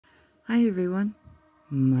Hi everyone,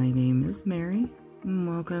 my name is Mary and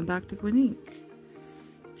welcome back to Quinn Ink.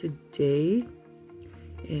 Today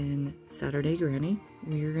in Saturday Granny,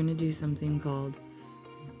 we are going to do something called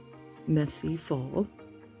Messy Fall.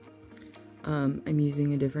 I'm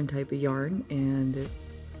using a different type of yarn and it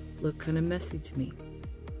looked kind of messy to me.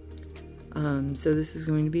 So this is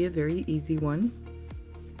going to be a very easy one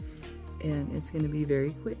and it's going to be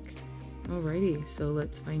very quick. Alrighty, so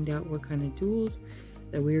let's find out what kind of tools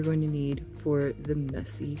that we are going to need for the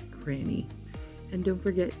messy granny. And don't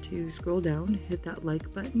forget to scroll down, hit that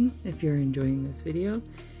like button if you're enjoying this video,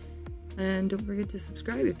 and don't forget to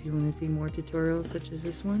subscribe if you want to see more tutorials such as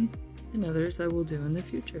this one and others I will do in the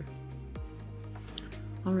future.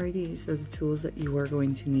 Alrighty, so the tools that you are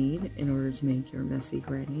going to need in order to make your messy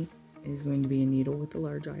granny is going to be a needle with a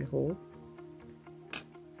large eye hole,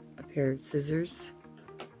 a pair of scissors,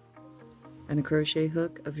 and a crochet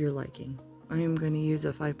hook of your liking. I am going to use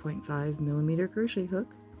a 5.5mm crochet hook,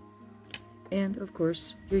 and of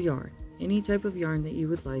course your yarn, any type of yarn that you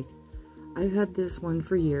would like. I've had this one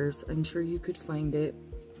for years. I'm sure you could find it.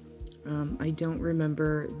 I don't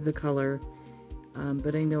remember the color,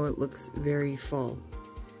 but I know it looks very fall.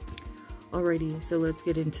 Alrighty, so let's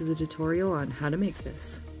get into the tutorial on how to make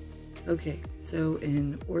this. Okay, so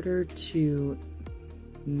in order to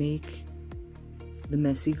make the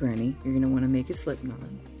messy granny, you're going to want to make a slip knot.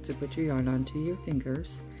 So put your yarn onto your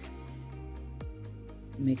fingers,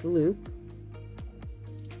 make a loop,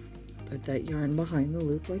 put that yarn behind the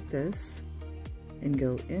loop like this, and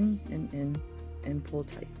go in and in and pull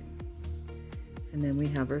tight. And then we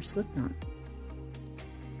have our slip knot.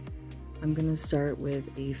 I'm going to start with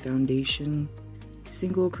a foundation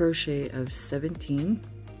single crochet of 17.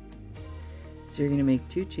 So you're going to make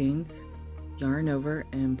 2 chains, yarn over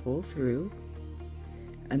and pull through,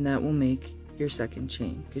 and that will make your second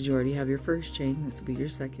chain, because you already have your first chain. This will be your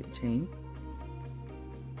second chain.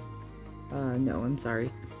 No, I'm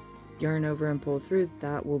sorry. Yarn over and pull through,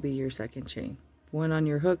 that will be your second chain. One on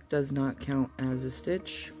your hook does not count as a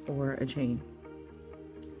stitch or a chain.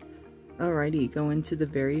 Alrighty, go into the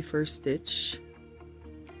very first stitch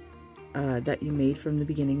that you made from the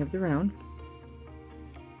beginning of the round.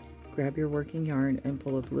 Grab your working yarn and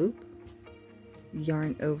pull a loop.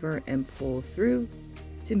 Yarn over and pull through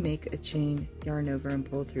to make a chain, yarn over and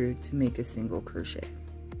pull through to make a single crochet.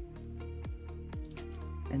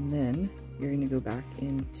 And then you're going to go back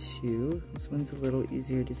into, this one's a little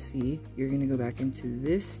easier to see, you're going to go back into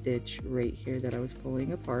this stitch right here that I was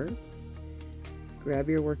pulling apart. Grab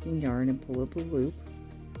your working yarn and pull up a loop,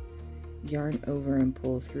 yarn over and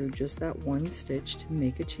pull through just that one stitch to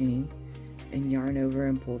make a chain, and yarn over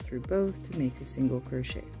and pull through both to make a single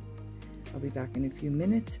crochet. I'll be back in a few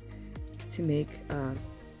minutes to make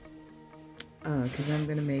because I'm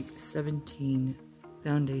going to make 17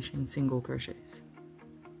 foundation single crochets.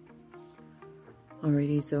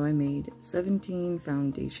 Alrighty, so I made 17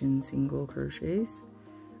 foundation single crochets.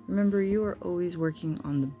 Remember, you are always working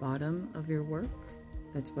on the bottom of your work.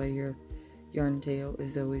 That's why your yarn tail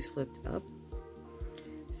is always flipped up.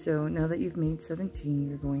 So now that you've made 17,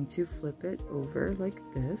 you're going to flip it over like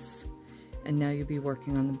this. And now you'll be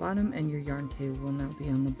working on the bottom, and your yarn tail will now be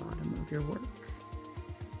on the bottom of your work.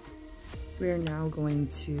 We are now going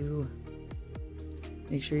to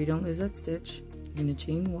make sure you don't lose that stitch. You're going to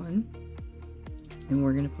chain 1, and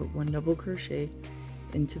we're going to put 1 double crochet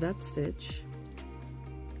into that stitch,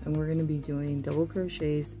 and we're going to be doing double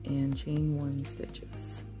crochets and chain 1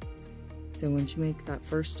 stitches. So once you make that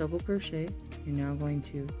first double crochet, you're now going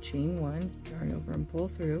to chain 1, yarn over and pull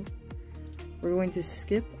through. We're going to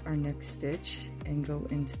skip our next stitch and go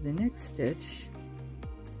into the next stitch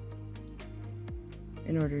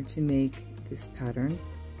in order to make this pattern.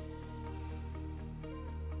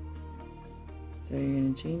 So you're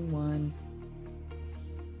going to chain 1,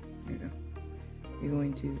 there you go. You're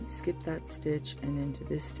going to skip that stitch, and into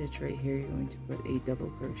this stitch right here you're going to put a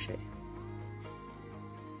double crochet.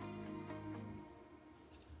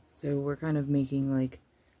 So we're kind of making like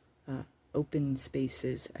open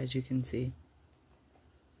spaces, as you can see.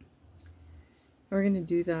 We're going to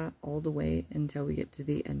do that all the way until we get to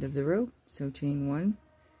the end of the row. So chain 1,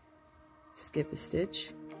 skip a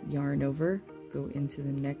stitch, yarn over, go into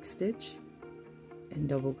the next stitch, and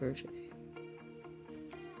double crochet.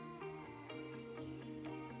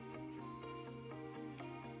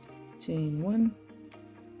 Chain 1,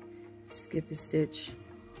 skip a stitch,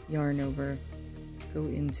 yarn over, go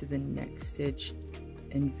into the next stitch,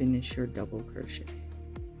 and finish your double crochet.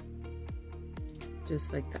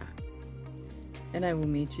 Just like that. And I will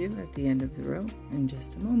meet you at the end of the row in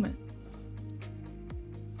just a moment.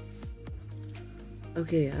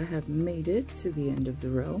 Okay, I have made it to the end of the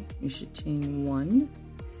row. You should chain one.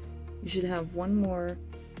 You should have one more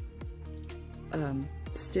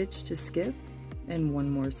stitch to skip and one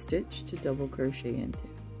more stitch to double crochet into.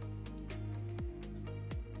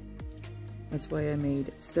 That's why I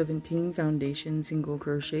made 17 foundation single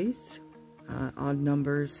crochets. Odd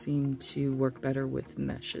numbers seem to work better with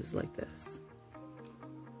meshes like this.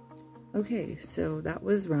 Okay, so that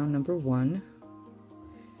was round number 1.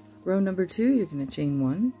 Row number 2, you're going to chain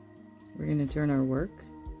 1. We're going to turn our work.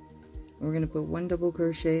 We're going to put 1 double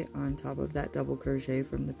crochet on top of that double crochet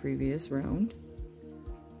from the previous round.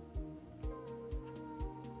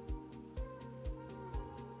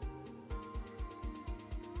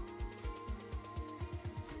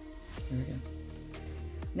 There we go.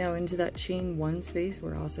 Now into that chain 1 space,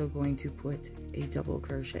 we're also going to put a double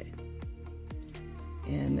crochet.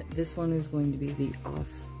 And this one is going to be the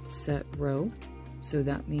offset row. So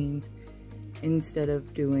that means instead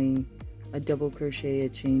of doing a double crochet, a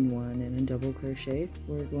chain 1, and a double crochet,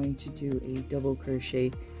 we're going to do a double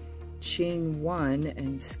crochet, chain 1,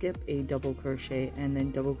 and skip a double crochet, and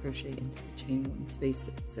then double crochet into the chain 1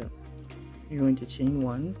 spaces. So you're going to chain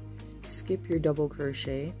 1, skip your double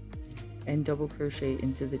crochet, and double crochet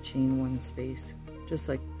into the chain 1 space, just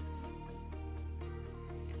like this.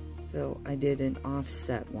 So I did an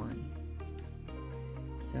offset one.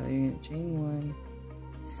 So you're going to chain 1,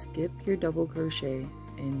 skip your double crochet,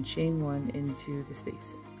 and chain 1 into the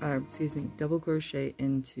spacing. Double crochet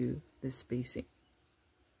into the spacing.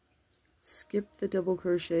 Skip the double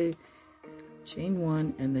crochet, chain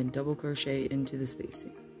 1, and then double crochet into the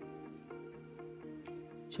spacing.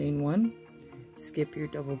 Chain 1, skip your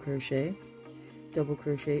double crochet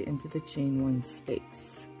into the chain 1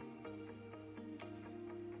 space.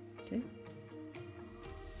 Okay.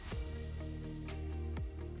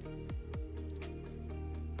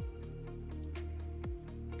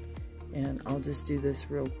 And I'll just do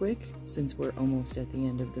this real quick since we're almost at the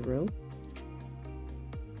end of the row.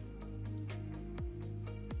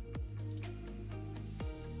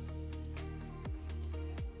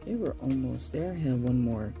 Okay, we're almost there. I have one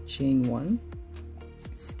more. Chain 1,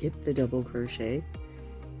 skip the double crochet,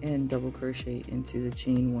 and double crochet into the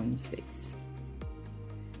chain 1 space.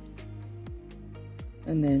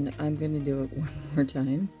 And then I'm going to do it one more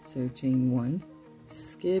time. So chain 1,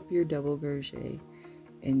 skip your double crochet,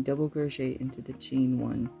 and double crochet into the chain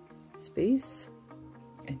 1 space,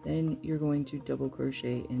 and then you're going to double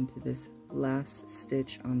crochet into this last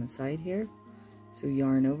stitch on the side here. So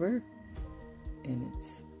yarn over, and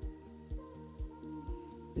it's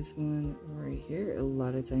this one right here. A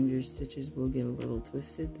lot of times your stitches will get a little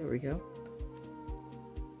twisted. There we go.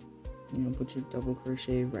 And you'll put your double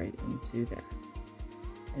crochet right into there,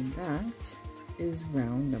 and that is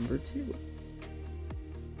round number 2.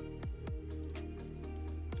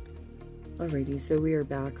 Alrighty, so we are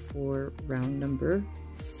back for round number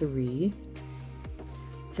 3.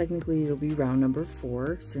 Technically it'll be round number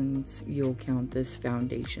 4 since you'll count this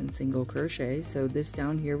foundation single crochet. So this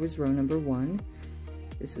down here was row number 1,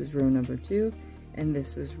 this was row number 2, and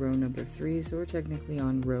this was row number 3. So we're technically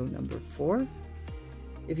on row number 4.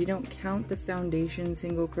 If you don't count the foundation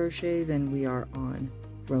single crochet, then we are on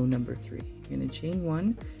row number 3. You're going to chain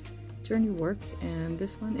 1, turn your work, and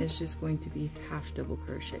this one is just going to be half double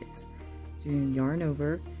crochets. So you're going to yarn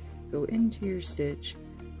over, go into your stitch,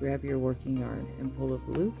 grab your working yarn and pull up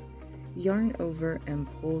a loop, yarn over and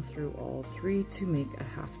pull through all 3 to make a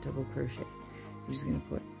half double crochet. You're just going to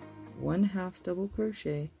put 1 half double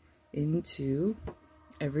crochet into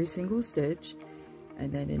every single stitch,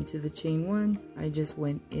 and then into the chain 1, I just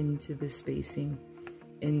went into the spacing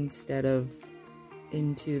instead of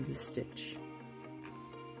into the stitch.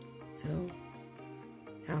 So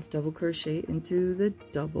half double crochet into the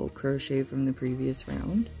double crochet from the previous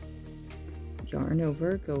round, yarn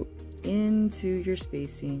over, go into your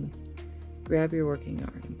spacing, grab your working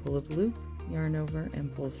yarn and pull up a loop, yarn over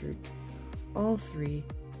and pull through all 3.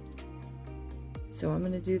 So I'm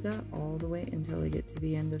going to do that all the way until I get to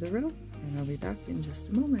the end of the row, and I'll be back in just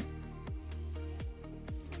a moment.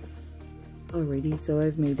 Alrighty, so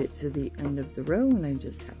I've made it to the end of the row, and I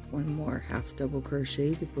just have one more half double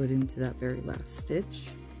crochet to put into that very last stitch,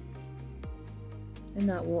 and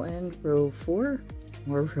that will end row 4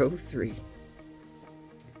 or row 3.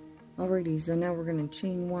 Alrighty, so now we're going to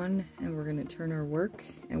chain 1 and we're going to turn our work,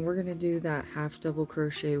 and we're going to do that half double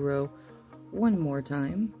crochet row one more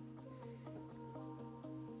time.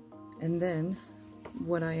 And then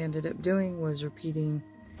what I ended up doing was repeating,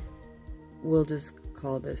 we'll just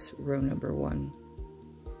call this row number 1.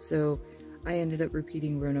 So I ended up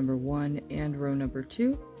repeating row number 1 and row number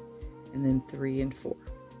 2, and then 3 and 4.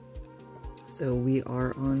 So we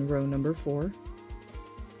are on row number 4.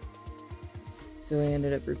 So I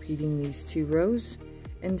ended up repeating these 2 rows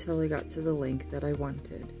until I got to the length that I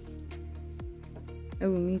wanted. I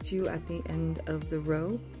will meet you at the end of the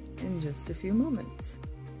row in just a few moments.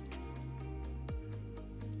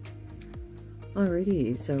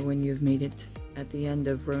 Alrighty, so when you've made it at the end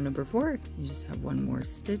of row number 4, you just have one more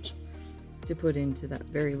stitch to put into that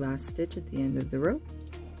very last stitch at the end of the row.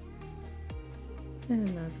 And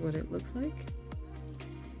that's what it looks like.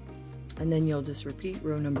 And then you'll just repeat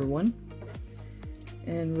row number 1.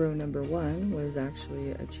 And row number 1 was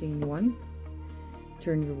actually a chain 1.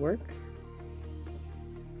 Turn your work.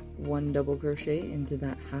 1 double crochet into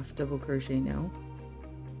that half double crochet now.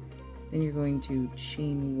 Then you're going to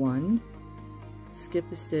chain 1, skip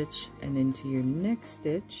a stitch, and into your next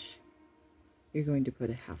stitch you're going to put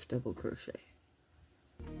a half double crochet.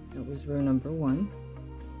 That was row number 1.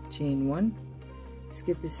 Chain 1,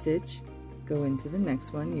 skip a stitch, go into the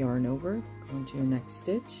next one, yarn over, go into your next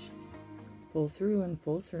stitch, pull through and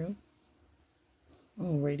pull through.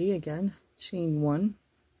 Alrighty, again, chain 1,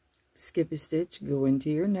 skip a stitch, go into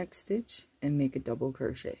your next stitch, and make a double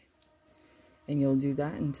crochet. And you'll do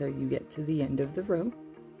that until you get to the end of the row.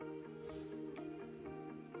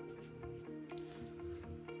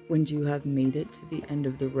 When you have made it to the end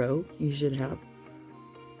of the row, you should have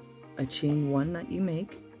a chain 1 that you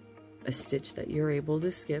make, a stitch that you're able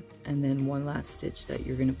to skip, and then one last stitch that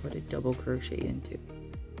you're going to put a double crochet into.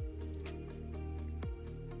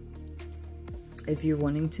 If you're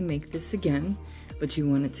wanting to make this again, but you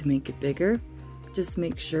want it to make it bigger, just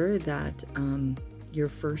make sure that your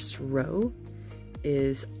first row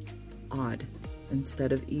is odd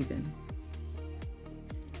instead of even.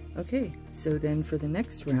 Okay, so then for the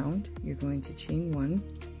next round, you're going to chain 1,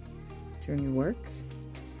 turn your work,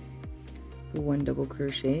 put 1 double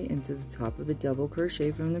crochet into the top of the double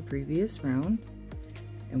crochet from the previous round,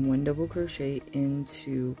 and 1 double crochet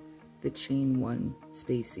into the chain 1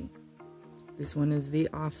 spacing. This one is the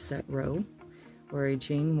offset row, where I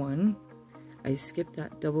chain 1, I skip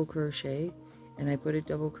that double crochet, and I put a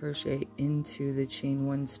double crochet into the chain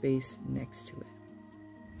 1 space next to it.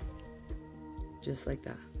 Just like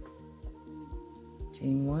that.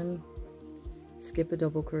 Chain 1, skip a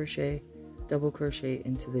double crochet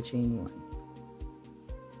into the chain 1.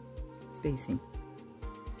 Spacing.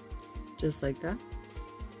 Just like that.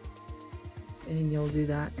 And you'll do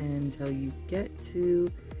that until you get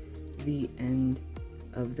to the end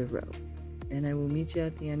of the row. And I will meet you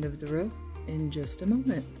at the end of the row in just a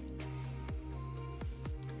moment.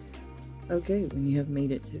 Okay, when you have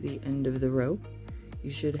made it to the end of the row, you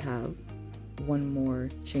should have 1 more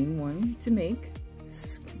chain 1 to make,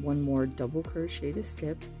 1 more double crochet to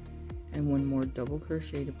skip, and 1 more double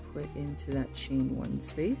crochet to put into that chain 1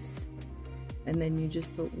 space. And then you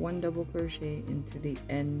just put 1 double crochet into the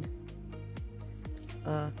end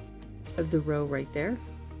of the row right there.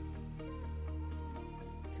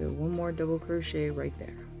 So 1 more double crochet right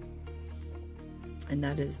there. And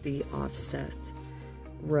that is the offset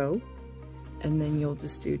row. And then you'll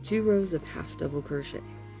just do 2 rows of half double crochet.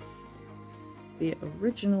 The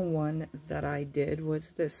original one that I did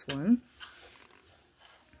was this one.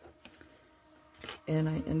 And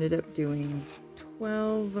I ended up doing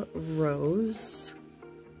 12 rows.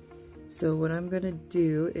 So what I'm going to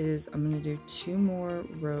do is I'm going to do 2 more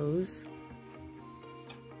rows.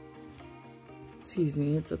 Excuse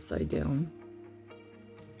me, it's upside down.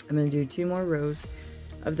 I'm going to do 2 more rows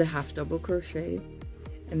of the half double crochet,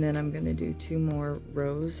 and then I'm going to do 2 more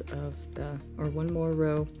rows of or 1 more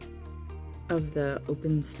row of the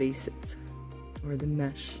open spaces or the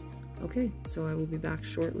mesh. Okay, so I will be back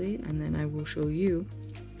shortly, and then I will show you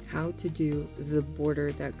how to do the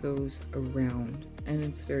border that goes around, and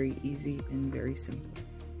it's very easy and very simple.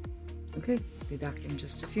 Okay, be back in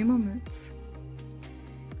just a few moments.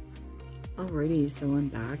 Alrighty, so I'm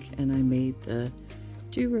back, and I made the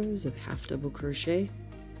 2 rows of half double crochet.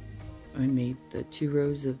 I made the 2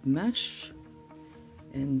 rows of mesh,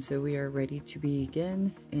 and so we are ready to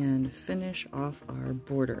begin and finish off our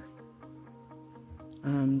border.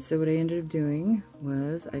 So what I ended up doing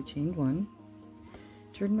was I chained 1,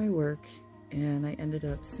 turned my work, and I ended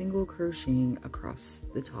up single crocheting across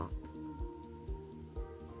the top.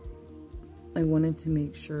 I wanted to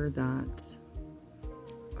make sure that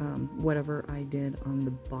whatever I did on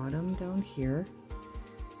the bottom down here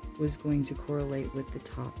was going to correlate with the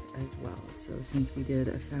top as well. So since we did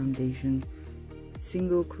a foundation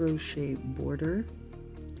single crochet border,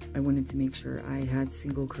 I wanted to make sure I had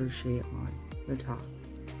single crochet on the top.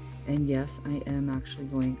 And yes, I am actually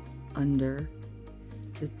going under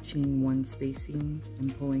the chain 1 spacings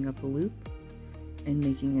and pulling up a loop and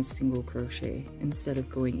making a single crochet instead of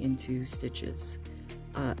going into stitches.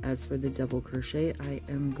 As for the double crochet, I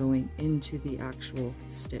am going into the actual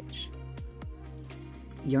stitch,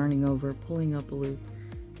 yarning over, pulling up a loop,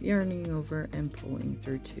 yarning over, and pulling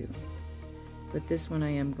through 2. But this one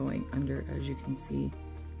I am going under, as you can see,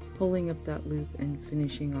 pulling up that loop and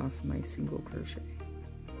finishing off my single crochet.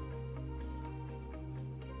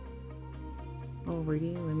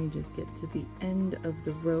 Alrighty, let me just get to the end of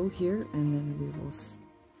the row here, and then we will...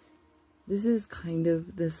 This is kind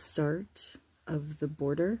of the start of the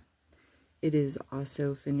border. It is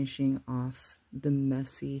also finishing off the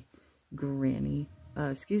messy granny,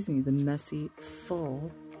 the messy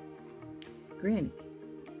fall granny.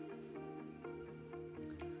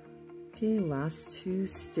 Okay, last 2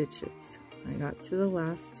 stitches. I got to the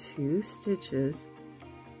last 2 stitches.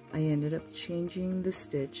 I ended up changing the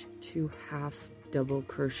stitch to half double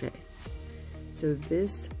crochet. So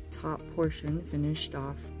this top portion finished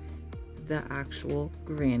off the actual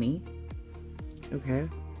granny. Okay,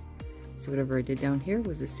 so whatever I did down here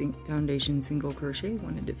was a foundation single crochet.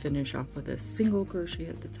 Wanted to finish off with a single crochet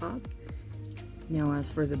at the top. Now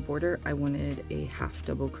as for the border, I wanted a half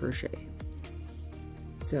double crochet.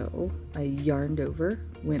 So I yarned over,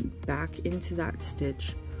 went back into that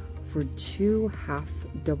stitch for 2 half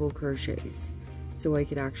double crochets so I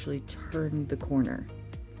could actually turn the corner.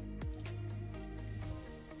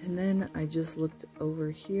 And then I just looked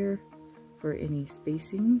over here for any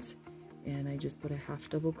spacings, and I just put a half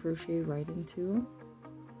double crochet right into them,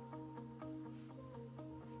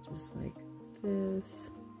 just like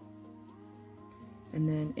this. And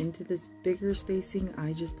then into this bigger spacing,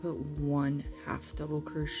 I just put 1 half double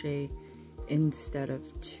crochet instead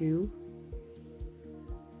of 2,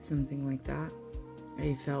 something like that.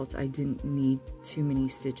 I felt I didn't need too many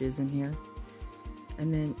stitches in here.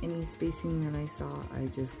 And then any spacing that I saw, I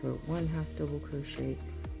just put 1 half double crochet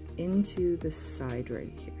into the side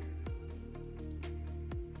right here.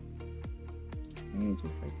 Okay,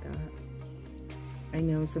 just like that. I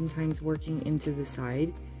know sometimes working into the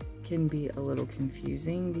side can be a little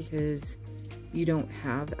confusing because you don't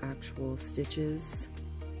have actual stitches.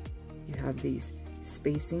 You have these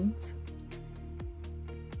spacings.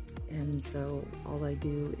 And so all I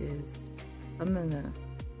do is I'm gonna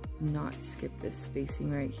not skip this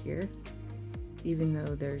spacing right here, even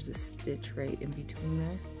though there's a stitch right in between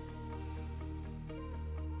there.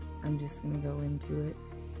 I'm just gonna go into it.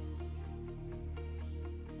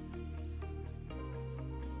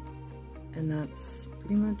 And that's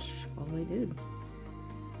pretty much all I did.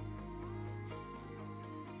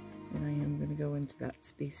 And I am gonna go into that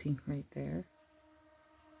spacing right there,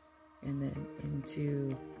 and then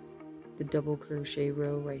into the double crochet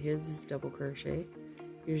row right here. This is double crochet.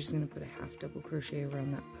 You're just going to put a half double crochet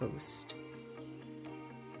around that post,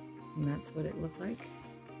 and that's what it looked like,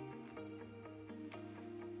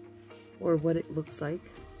 or what it looks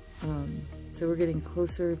like. So we're getting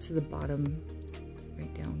closer to the bottom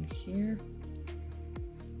right down here,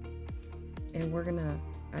 and we're gonna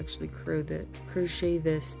actually crochet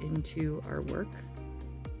this into our work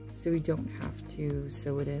so we don't have to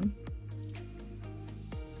sew it in.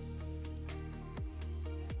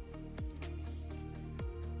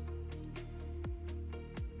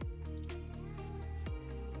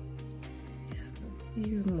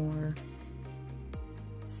 Few more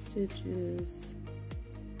stitches.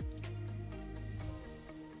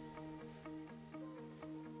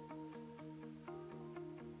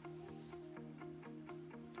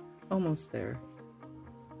 Almost there.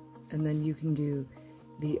 And then you can do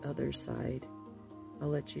the other side. I'll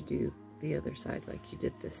let you do the other side like you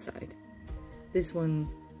did this side. This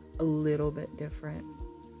one's a little bit different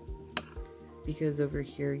because over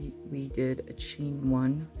here we did a chain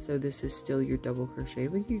 1, so this is still your double crochet,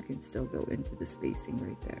 but you can still go into the spacing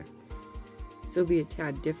right there. So it'll be a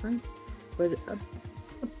tad different, but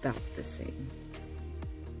about the same.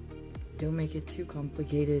 Don't make it too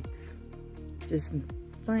complicated. Just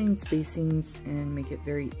find spacings and make it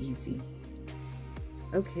very easy.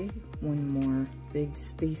 Okay, one more big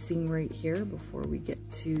spacing right here before we get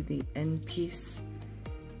to the end piece.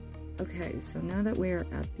 Okay, so now that we're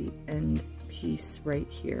at the end piece right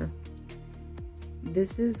here,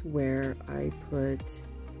 this is where I put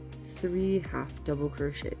 3 half double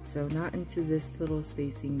crochet. So not into this little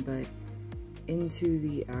spacing, but into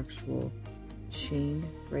the actual chain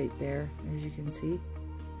right there. As you can see,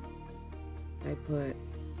 I put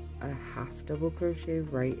a half double crochet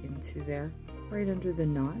right into there, right under the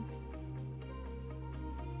knot.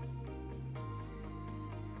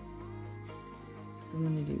 So I'm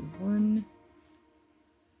going to do 1,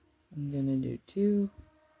 I'm going to do 2,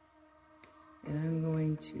 And I'm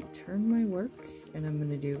going to turn my work, and I'm going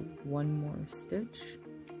to do one more stitch,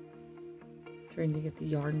 trying to get the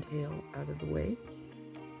yarn tail out of the way.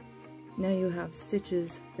 Now you have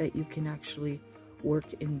stitches that you can actually work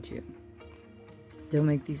into. Don't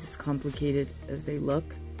make these as complicated as they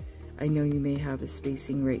look. I know you may have a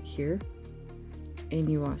spacing right here, and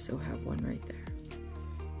you also have one right there.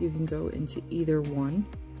 You can go into either one.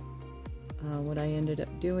 What I ended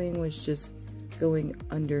up doing was just going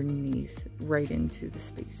underneath right into the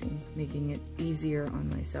spacing, making it easier on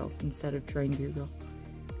myself instead of trying to go,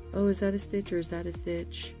 oh, is that a stitch or is that a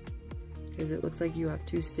stitch? Because it looks like you have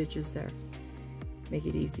two stitches there. Make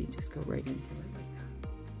it easy, just go right into it like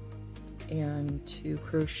that. And to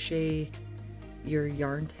crochet your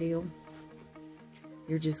yarn tail,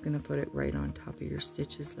 you're just going to put it right on top of your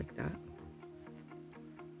stitches like that.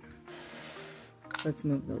 Let's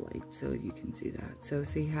move the light so you can see that. So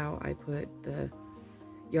see how I put the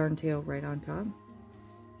yarn tail right on top?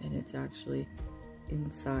 And it's actually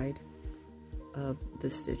inside of the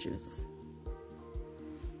stitches.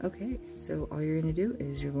 Okay, so all you're going to do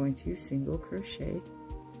is you're going to single crochet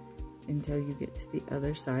until you get to the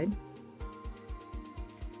other side.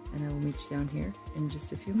 And I will meet you down here in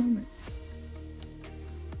just a few moments.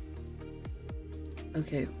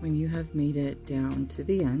 Okay, when you have made it down to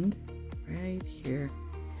the end, right here,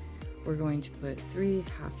 we're going to put 3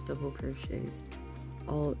 half double crochets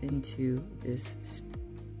all into this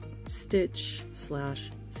stitch slash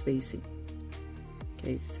spacing.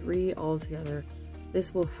 Okay, 3 all together.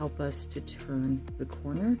 This will help us to turn the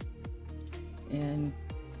corner and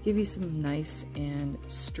give you some nice and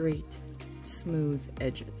straight, smooth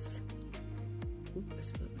edges. Oop, I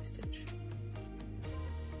split my stitch.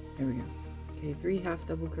 There we go. Okay, 3 half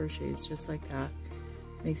double crochets just like that.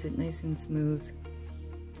 Makes it nice and smooth.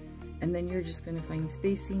 And then you're just going to find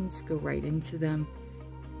spacings, go right into them,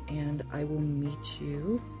 and I will meet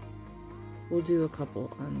you. We'll do a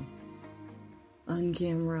couple on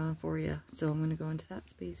camera for you. So I'm going to go into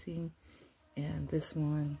that spacing and this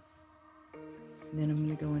one. And then I'm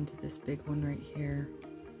going to go into this big one right here.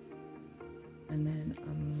 And then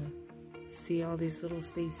I'm going to see all these little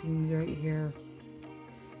spacings right here.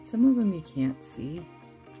 Some of them you can't see,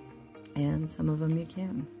 and some of them you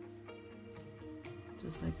can.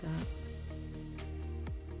 Just like that.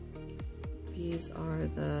 These are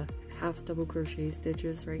the half double crochet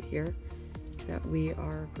stitches right here that we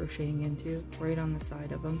are crocheting into, right on the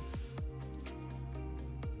side of them.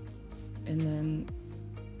 And then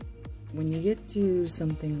when you get to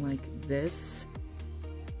something like this,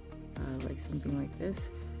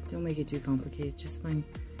 don't make it too complicated, just find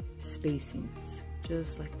spacings,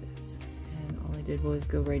 just like this. And all I did was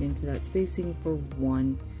go right into that spacing for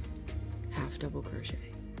 1 half double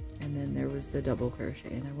crochet. And then there was the double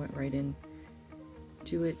crochet, and I went right in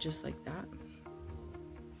to it just like that.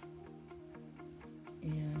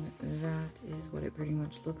 And that is what it pretty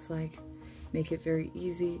much looks like. Make it very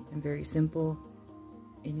easy and very simple.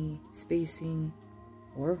 Any spacing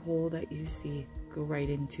or hole that you see, go right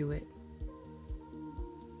into it.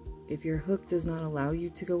 If your hook does not allow you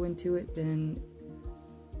to go into it, then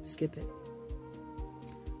skip it.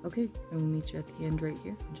 Okay, I will meet you at the end right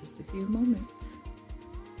here in just a few moments.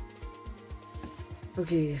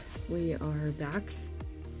 Okay, we are back,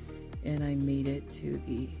 and I made it to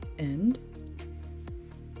the end,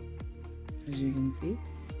 as you can see.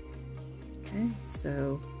 Okay,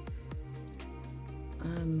 so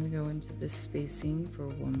I'm going to go into this spacing for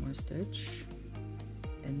 1 more stitch,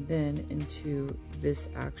 and then into this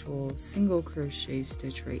actual single crochet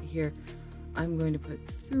stitch right here. I'm going to put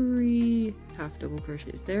 3 half double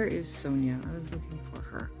crochets. There is Sonia. I was looking for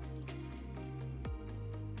her.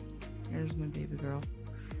 There's my baby girl.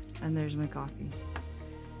 And there's my coffee.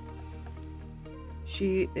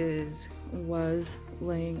 She was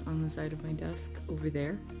laying on the side of my desk over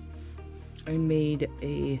there. I made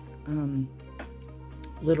a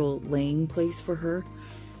little laying place for her,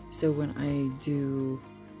 so when I do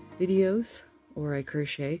videos or I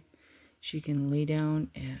crochet, she can lay down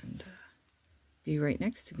and be right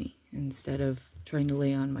next to me instead of trying to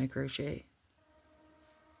lay on my crochet.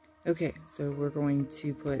 Okay, so we're going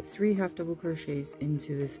to put 3 half double crochets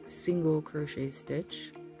into this single crochet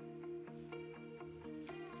stitch.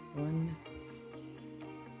 1,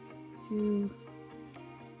 2,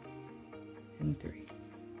 and 3.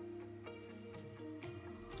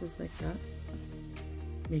 Just like that.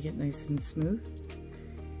 Make it nice and smooth.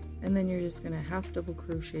 And then you're just going to half double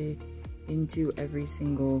crochet into every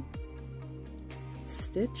single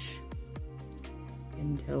stitch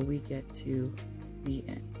until we get to the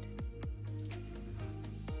end.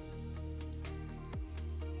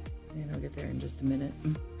 And I'll get there in just a minute.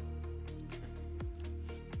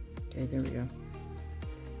 Okay, there we go.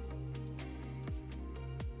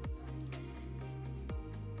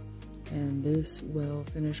 And this will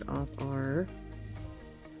finish off our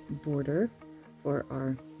border for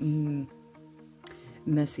our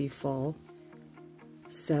messy fall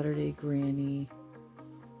Saturday granny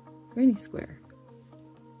square.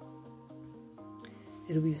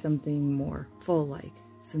 It'll be something more fall-like,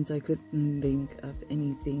 since I couldn't think of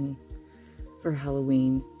anything for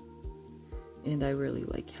Halloween, and I really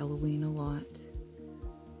like Halloween a lot.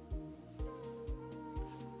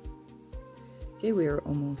 Okay, we are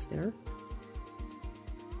almost there.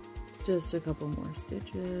 Just a couple more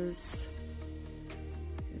stitches.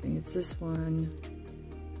 I think it's this one.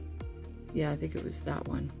 Yeah, I think it was that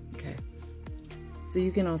one. Okay. So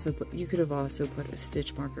you can also put, you could have also put a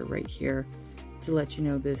stitch marker right here to let you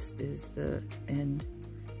know this is the end.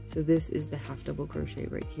 So this is the half double crochet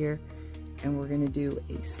right here, and we're gonna do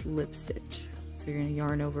a slip stitch. So you're gonna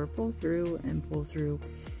yarn over, pull through, and pull through.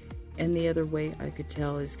 And the other way I could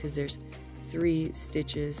tell is because there's 3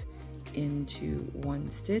 stitches into 1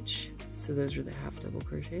 stitch. So those are the half double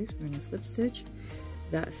crochets. We're gonna slip stitch.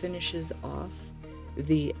 That finishes off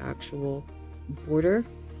the actual border.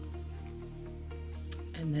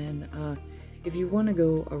 And then if you want to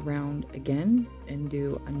go around again and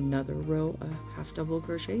do another row of half double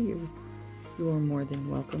crochet, you are more than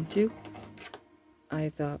welcome to. I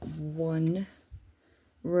thought 1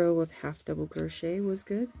 row of half double crochet was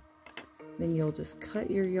good. Then you'll just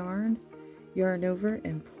cut your yarn over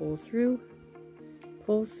and pull through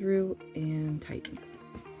and tighten.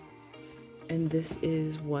 And this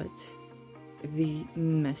is what the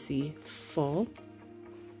messy fall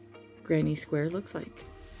granny square looks like.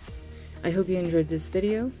 I hope you enjoyed this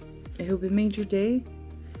video. I hope it made your day.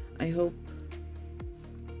 I hope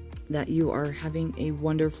that you are having a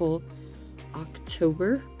wonderful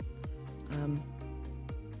October.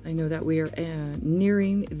 I know that we are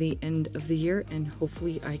nearing the end of the year, and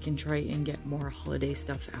hopefully I can try and get more holiday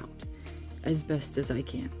stuff out as best as I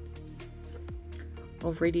can.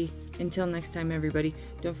 Alrighty, until next time everybody,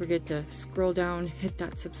 don't forget to scroll down, hit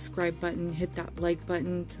that subscribe button, hit that like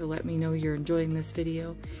button to let me know you're enjoying this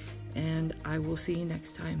video, and I will see you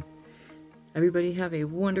next time. Everybody have a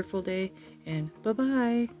wonderful day, and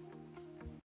bye-bye!